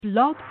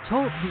Blog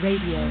Talk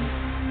Radio.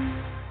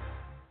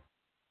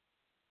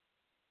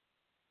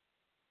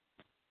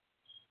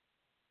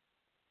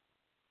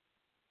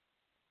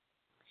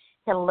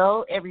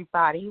 Hello,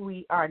 everybody.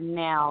 We are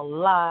now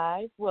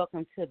live.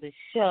 Welcome to the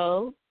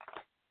show.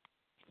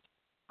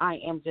 I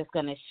am just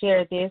going to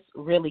share this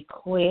really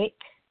quick.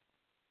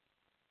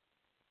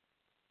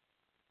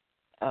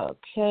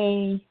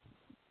 Okay.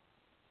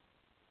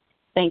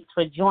 Thanks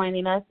for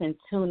joining us and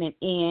tuning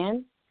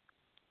in.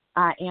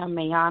 I am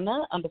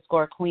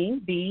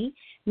Mayana_Queen B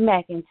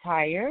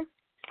McIntyre,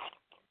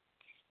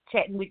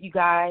 chatting with you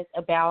guys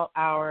about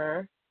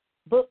our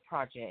book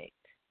project.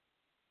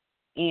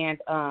 And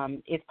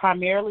it's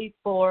primarily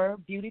for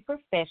beauty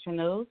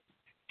professionals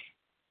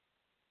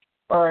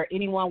or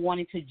anyone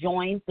wanting to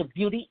join the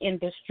beauty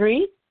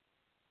industry.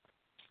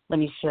 Let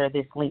me share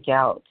this link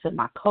out to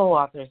my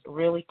co-authors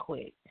really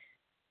quick.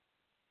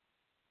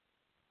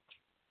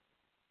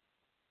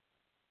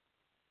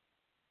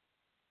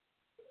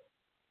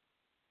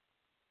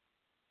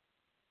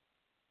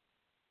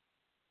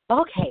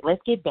 Okay,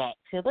 let's get back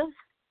to the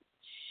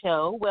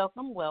show.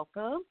 Welcome.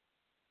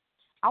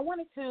 I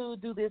wanted to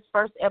do this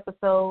first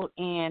episode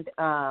and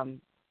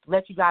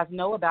let you guys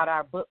know about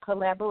our book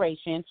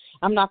collaboration.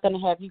 I'm not going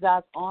to have you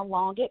guys on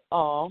long at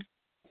all.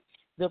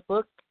 The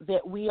book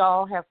that we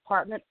all have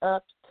partnered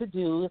up to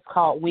do is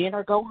called Win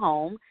or Go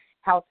Home,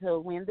 How to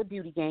Win the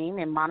Beauty Game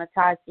and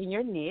Monetize in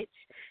Your Niche.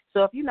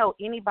 So if you know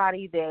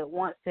anybody that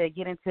wants to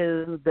get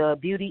into the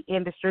beauty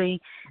industry,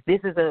 this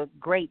is a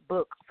great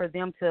book for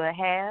them to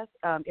have.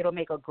 It'll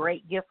make a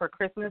great gift for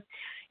Christmas.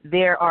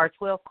 There are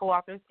 12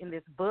 co-authors in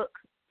this book.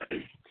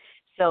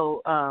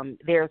 So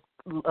there's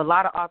a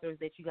lot of authors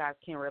that you guys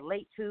can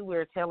relate to.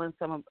 We're telling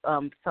some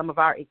of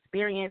our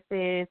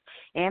experiences,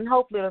 and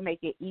hopefully it'll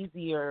make it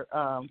easier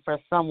for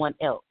someone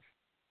else.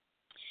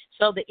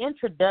 So the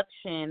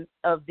introduction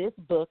of this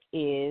book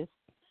is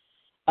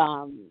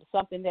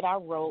something that I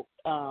wrote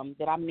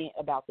that I meant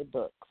about the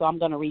book. So I'm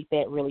going to read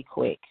that really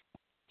quick.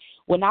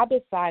 When I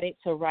decided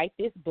to write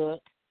this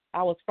book,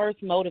 I was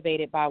first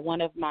motivated by one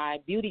of my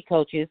beauty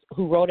coaches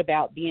who wrote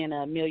about being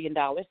 $1 million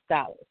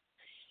stylist.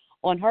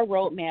 On her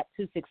roadmap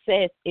to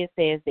success, it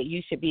says that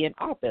you should be an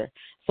author.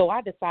 So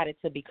I decided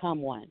to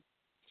become one.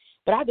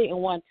 But I didn't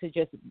want to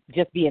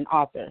just be an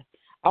author.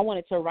 I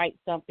wanted to write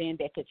something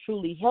that could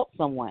truly help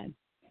someone.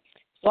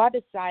 So I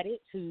decided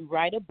to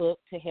write a book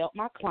to help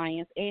my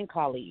clients and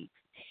colleagues,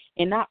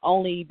 and not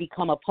only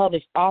become a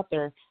published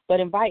author, but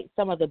invite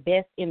some of the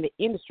best in the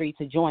industry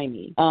to join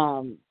me.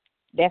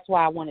 That's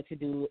why I wanted to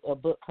do a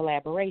book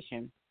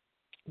collaboration.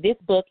 This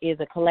book is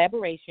a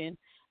collaboration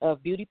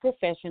of beauty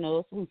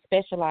professionals who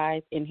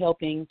specialize in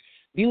helping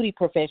beauty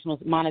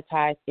professionals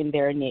monetize in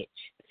their niche.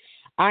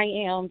 I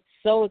am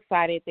so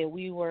excited that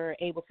we were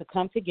able to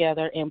come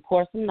together and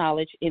pour some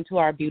knowledge into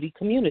our beauty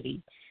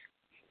community.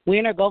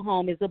 Win or Go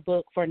Home is a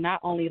book for not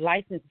only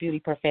licensed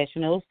beauty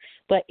professionals,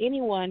 but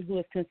anyone who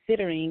is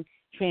considering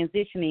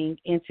transitioning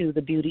into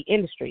the beauty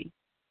industry.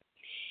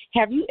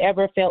 Have you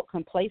ever felt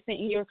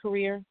complacent in your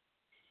career?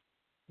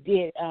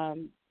 Did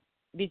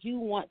you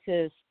want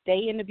to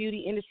stay in the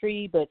beauty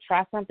industry but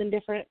try something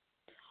different?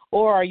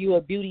 Or are you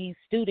a beauty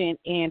student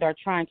and are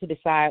trying to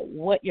decide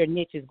what your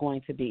niche is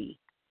going to be?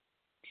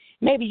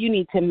 Maybe you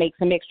need to make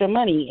some extra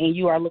money and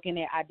you are looking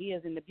at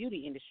ideas in the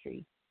beauty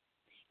industry.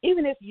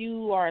 Even if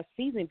you are a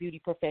seasoned beauty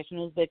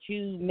professional, but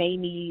you may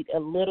need a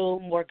little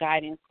more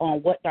guidance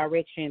on what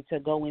direction to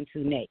go into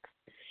next.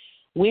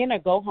 Win or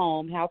Go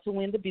Home, How to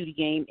Win the Beauty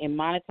Game and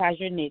Monetize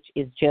Your Niche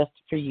is just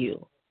for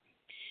you.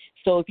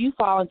 So if you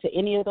fall into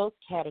any of those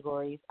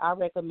categories, I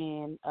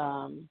recommend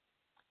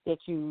that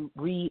you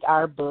read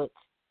our book,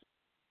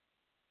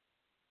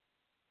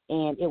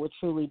 and it will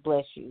truly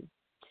bless you.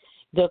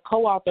 The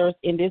co-authors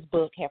in this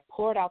book have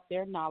poured out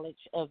their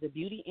knowledge of the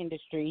beauty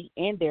industry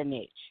and their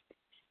niche.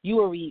 You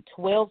will read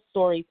 12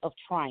 stories of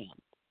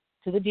triumph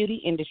to the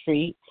beauty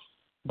industry,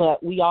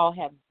 but we all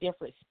have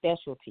different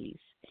specialties.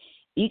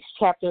 Each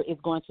chapter is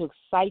going to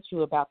excite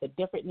you about the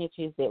different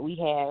niches that we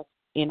have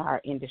in our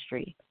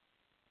industry.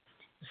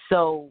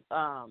 So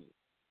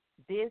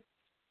this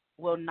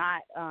will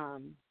not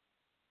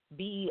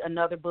be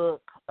another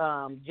book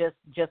just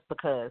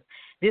because.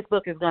 This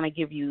book is going to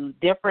give you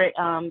different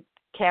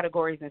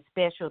categories and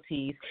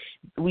specialties.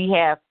 We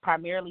have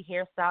primarily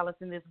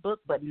hairstylists in this book,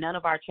 but none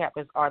of our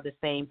chapters are the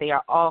same. They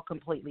are all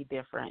completely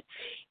different.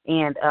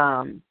 And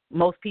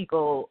most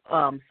people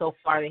so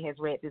far that has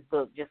read this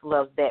book just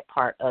loves that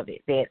part of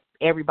it, that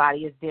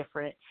everybody is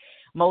different.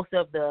 Most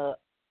of the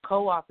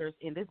co-authors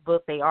in this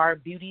book, they are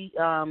beauty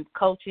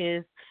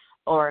coaches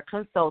or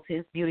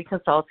consultants, beauty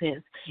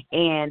consultants,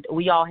 and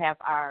we all have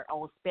our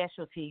own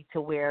specialty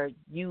to where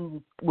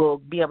you will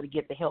be able to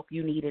get the help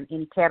you need in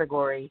any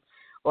category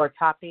or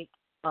topic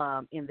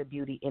in the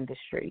beauty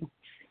industry.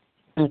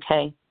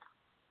 Okay.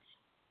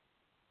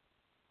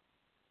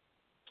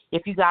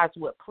 If you guys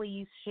would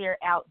please share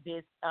out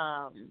this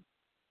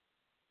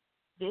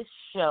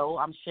show,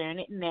 I'm sharing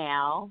it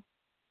now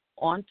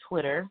on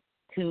Twitter,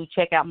 to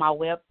check out my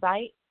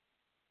website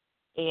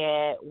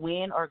at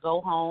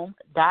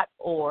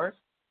winorgohome.org.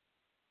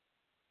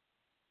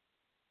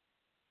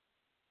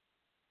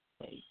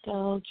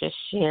 So just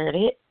shared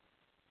it.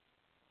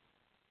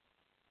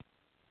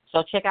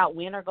 So check out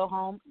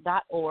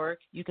winorgohome.org.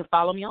 You can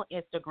follow me on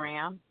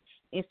Instagram,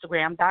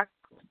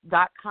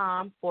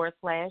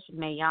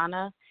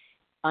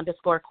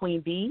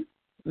 instagram.com/Mayana_Queen B.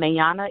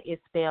 Mayana is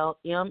spelled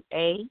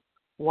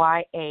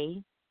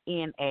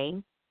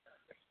Mayana.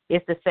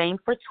 It's the same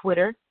for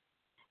Twitter,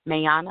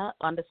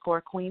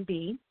 Mayana_Queen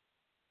B.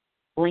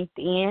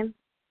 LinkedIn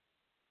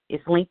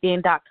is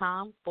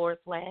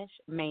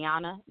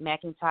linkedin.com/Mayana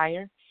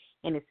McIntyre,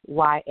 and it's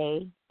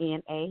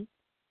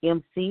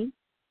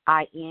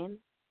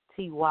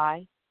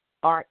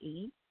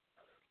YANAMCINTYRE.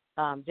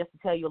 Just to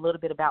tell you a little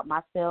bit about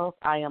myself,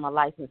 I am a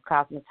licensed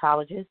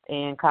cosmetologist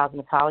and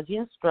cosmetology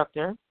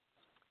instructor.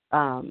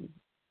 I've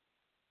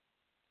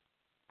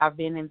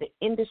been in the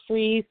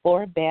industry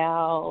for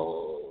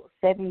about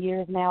 7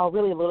 years now,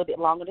 really a little bit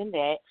longer than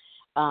that.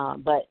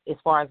 But as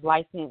far as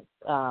licensed,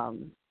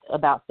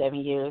 about 7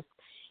 years.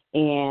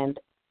 And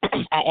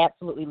I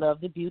absolutely love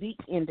the beauty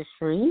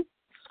industry.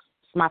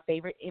 It's my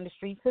favorite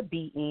industry to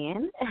be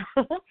in.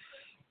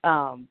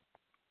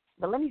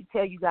 But let me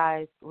tell you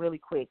guys really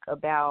quick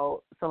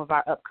about some of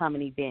our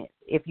upcoming events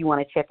if you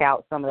want to check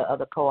out some of the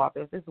other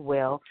co-authors as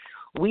well.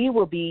 We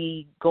will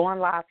be going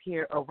live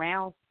here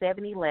around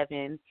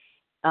 7:11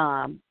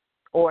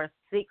 or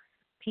 6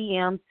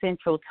 p.m.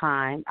 Central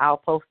Time. I'll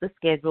post the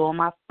schedule on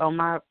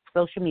my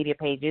social media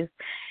pages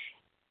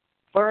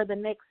for the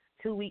next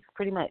 2 weeks,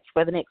 pretty much.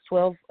 For the next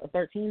 12 or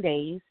 13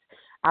 days,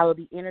 I will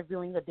be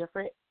interviewing a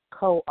different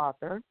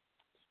co-author,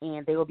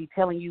 and they will be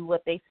telling you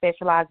what they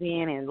specialize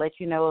in and let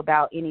you know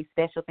about any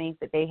special things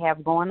that they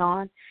have going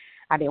on.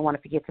 I didn't want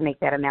to forget to make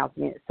that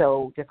announcement,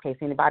 so just in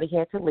case anybody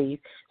had to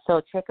leave.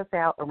 So check us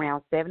out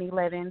around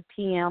 7:11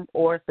 p.m.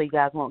 or so you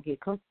guys won't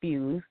get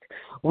confused.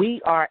 We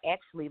are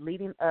actually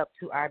leading up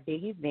to our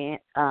big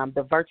event,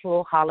 the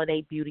Virtual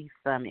Holiday Beauty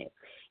Summit.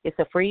 It's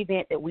a free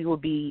event that we will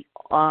be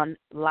on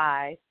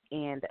live,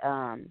 and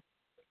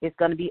it's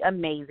going to be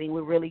amazing.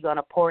 We're really going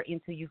to pour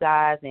into you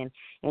guys and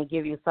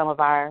give you some of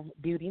our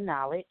beauty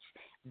knowledge.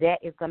 That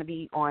is going to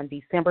be on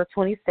December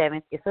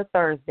 27th. It's a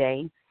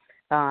Thursday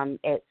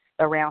at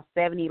around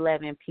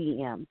 7:11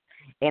 p.m.,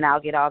 and I'll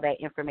get all that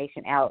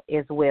information out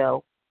as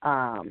well.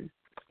 And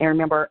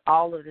remember,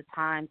 all of the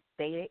time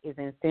stated is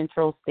in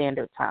Central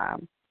Standard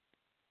Time.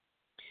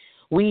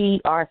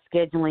 We are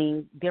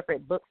scheduling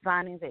different book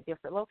signings at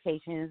different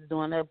locations,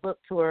 doing a book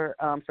tour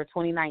for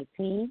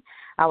 2019.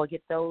 I will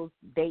get those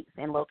dates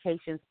and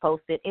locations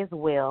posted as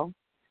well.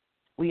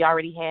 We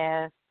already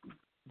have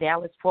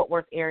Dallas-Fort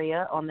Worth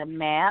area on the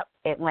map,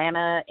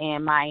 Atlanta,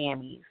 and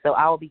Miami. So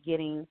I will be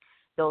getting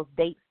those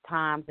dates,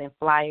 times, and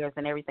flyers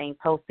and everything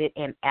posted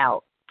and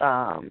out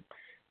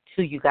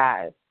to you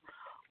guys.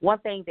 One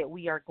thing that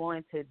we are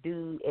going to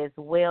do as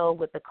well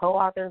with the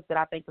co-authors that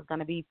I think is going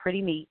to be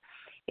pretty neat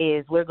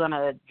is we're going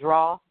to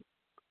draw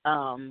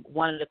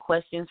one of the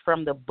questions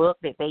from the book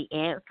that they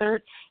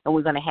answered, and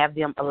we're going to have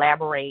them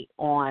elaborate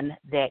on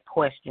that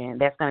question.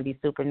 That's going to be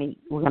super neat.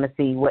 We're going to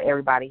see what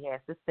everybody has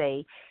to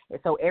say.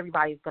 And so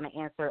everybody's going to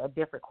answer a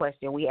different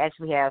question. We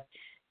actually have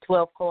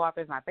 12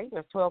 co-authors, and I think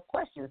there's 12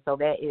 questions, so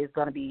that is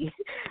going to be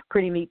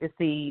pretty neat to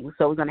see.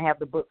 So we're going to have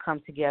the book come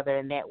together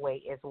in that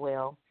way as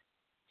well.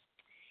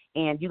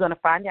 And you're going to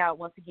find out,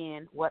 once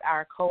again, what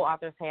our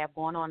co-authors have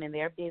going on in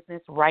their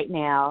business right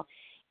now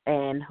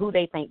and who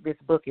they think this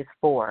book is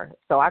for.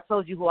 So I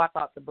told you who I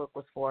thought the book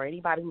was for.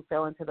 Anybody who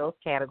fell into those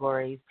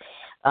categories.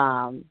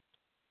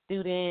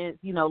 Students,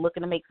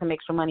 looking to make some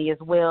extra money as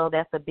well.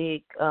 That's a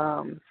big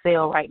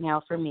sale right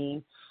now for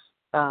me.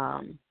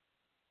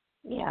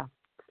 Yeah.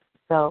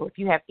 So if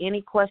you have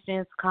any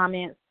questions,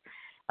 comments,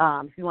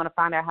 if you want to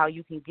find out how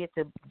you can get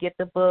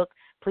the book,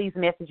 please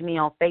message me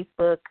on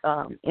Facebook,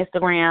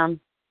 Instagram,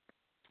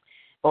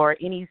 or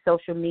any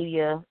social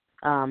media.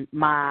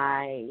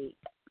 My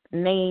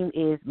name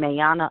is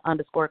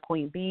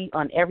Mayana_Queen B.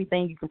 On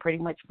everything, you can pretty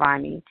much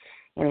find me.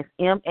 And it's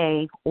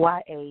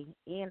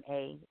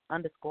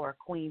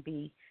MAYANA_Queen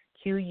B,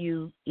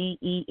 QUEENBEE.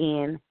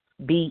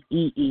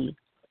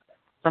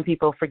 Some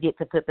people forget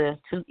to put the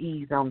 2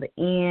 E's on the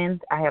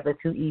end. I have the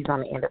 2 E's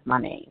on the end of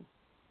my name.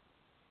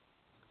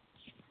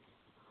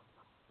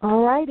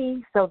 All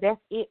righty, so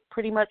that's it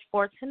pretty much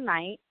for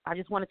tonight. I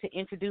just wanted to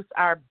introduce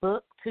our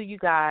book to you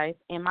guys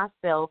and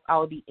myself. I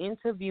will be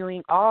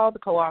interviewing all the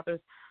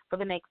co-authors for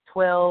the next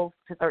 12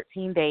 to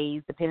 13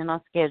 days, depending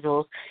on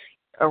schedules,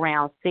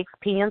 around 6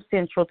 p.m.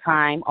 Central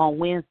Time on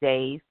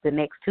Wednesdays, the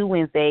next 2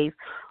 Wednesdays,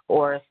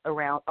 or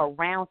around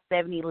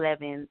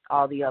 7-11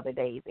 all the other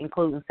days,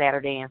 including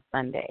Saturday and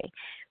Sunday.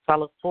 So I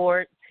look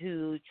forward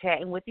to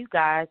chatting with you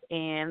guys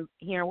and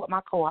hearing what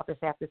my co-authors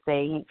have to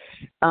say,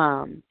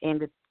 and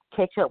to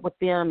catch up with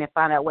them and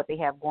find out what they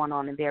have going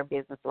on in their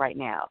business right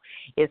now.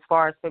 As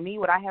far as for me,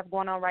 what I have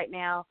going on right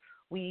now,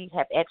 we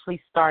have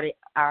actually started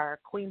our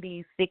Queen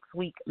Bee's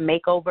 6-week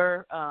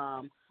makeover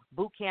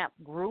boot camp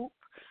group.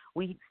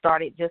 We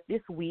started just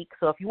this week,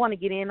 so if you want to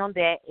get in on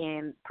that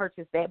and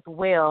purchase that as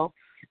well,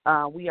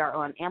 we are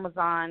on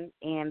Amazon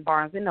and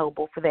Barnes &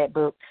 Noble for that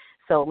book.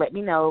 So let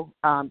me know.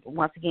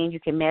 Once again,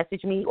 you can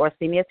message me or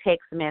send me a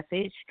text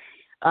message,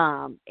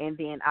 and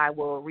then I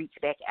will reach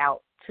back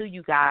out to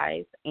you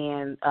guys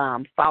and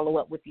follow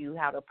up with you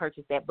how to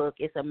purchase that book.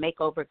 It's a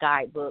makeover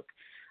guidebook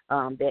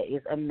that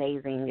is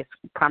amazing. It's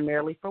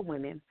primarily for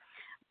women.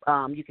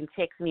 You can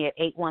text me at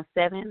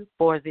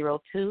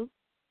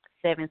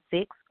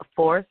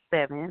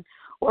 817-402-7647,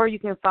 or you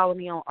can follow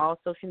me on all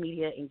social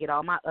media and get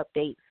all my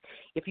updates.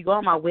 If you go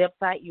on my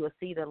website, you will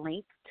see the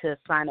link to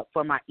sign up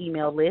for my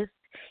email list,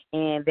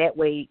 and that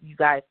way you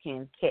guys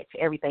can catch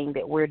everything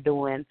that we're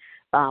doing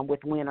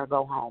with Win or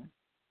Go Home.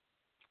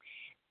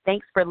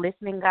 Thanks for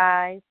listening,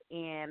 guys,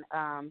 and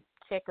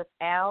check us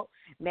out.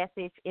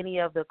 Message any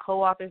of the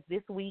co-authors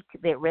this week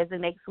that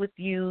resonates with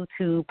you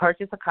to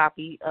purchase a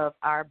copy of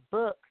our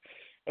book.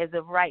 As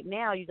of right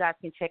now, you guys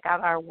can check out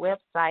our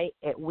website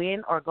at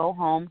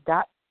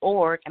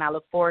winorgohome.org, and I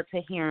look forward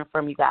to hearing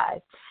from you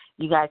guys.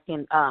 You guys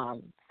can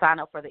sign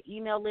up for the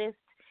email list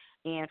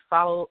and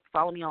follow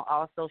me on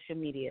all social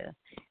media.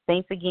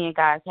 Thanks again,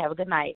 guys. Have a good night.